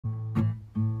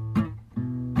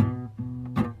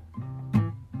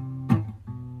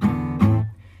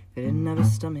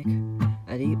stomach,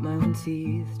 I'd eat my own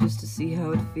teeth just to see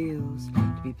how it feels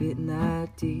to be bitten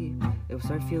that deep. It would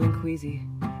start feeling queasy,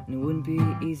 and it wouldn't be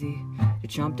easy to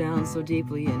chomp down so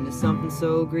deeply into something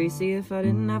so greasy. If I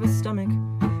didn't have a stomach,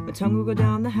 my tongue would go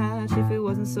down the hatch. If it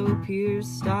wasn't so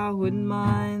pierced, I wouldn't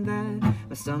mind that.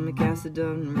 My stomach acid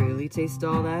doesn't really taste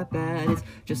all that bad. It's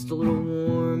just a little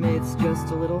warm, it's just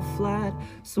a little flat.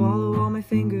 Swallow all my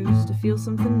fingers to feel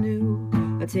something new.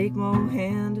 I'd take my own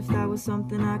hand if that was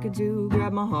something I could do.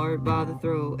 Grab my heart by the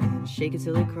throat and shake it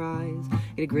till it cries.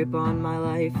 Get a grip on my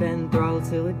life and throttle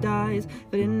till it dies.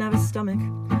 If I didn't have a stomach,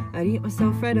 I'd eat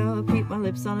myself right up, heat my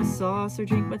lips on a saucer,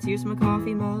 drink my tears from a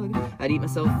coffee mug. I'd eat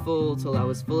myself full till I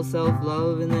was full of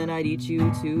self-love, and then I'd eat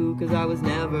you too, 'cause I was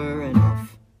never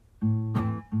enough.